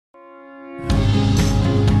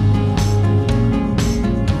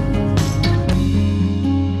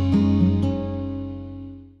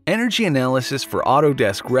Energy Analysis for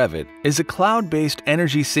Autodesk Revit is a cloud-based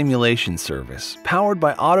energy simulation service powered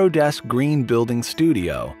by Autodesk Green Building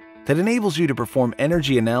Studio that enables you to perform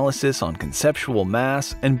energy analysis on conceptual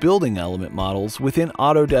mass and building element models within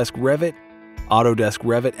Autodesk Revit, Autodesk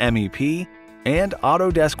Revit MEP, and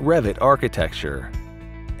Autodesk Revit architecture.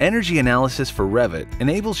 Energy Analysis for Revit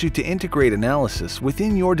enables you to integrate analysis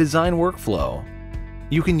within your design workflow.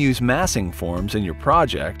 You can use massing forms in your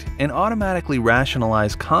project and automatically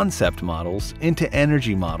rationalize concept models into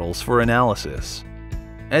energy models for analysis.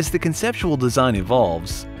 As the conceptual design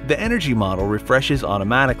evolves, the energy model refreshes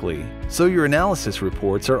automatically, so your analysis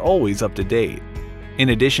reports are always up to date. In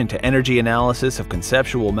addition to energy analysis of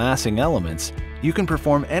conceptual massing elements, you can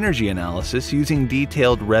perform energy analysis using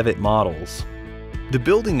detailed Revit models. The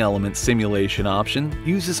building element simulation option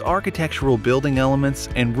uses architectural building elements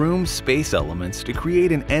and room space elements to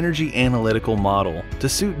create an energy analytical model to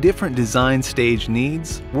suit different design stage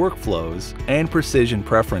needs, workflows, and precision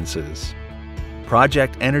preferences.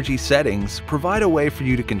 Project energy settings provide a way for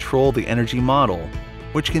you to control the energy model,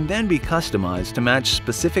 which can then be customized to match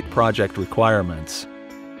specific project requirements.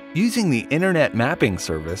 Using the Internet Mapping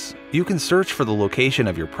service, you can search for the location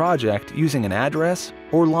of your project using an address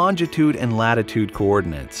or longitude and latitude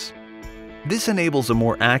coordinates. This enables a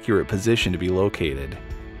more accurate position to be located.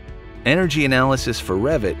 Energy Analysis for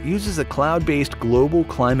Revit uses a cloud-based global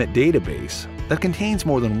climate database that contains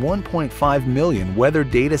more than 1.5 million weather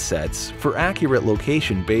datasets for accurate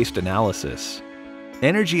location-based analysis.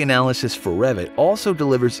 Energy Analysis for Revit also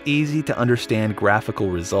delivers easy-to-understand graphical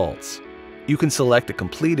results. You can select a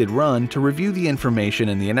completed run to review the information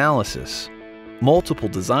in the analysis. Multiple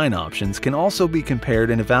design options can also be compared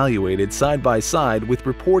and evaluated side by side with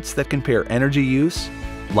reports that compare energy use,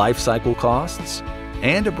 life cycle costs,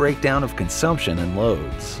 and a breakdown of consumption and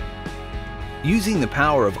loads. Using the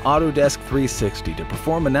power of Autodesk 360 to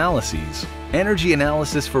perform analyses, Energy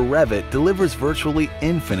Analysis for Revit delivers virtually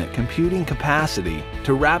infinite computing capacity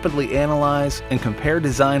to rapidly analyze and compare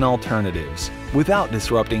design alternatives without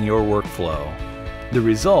disrupting your workflow. The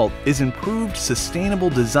result is improved sustainable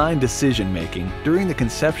design decision-making during the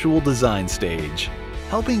conceptual design stage,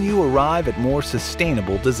 helping you arrive at more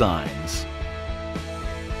sustainable designs.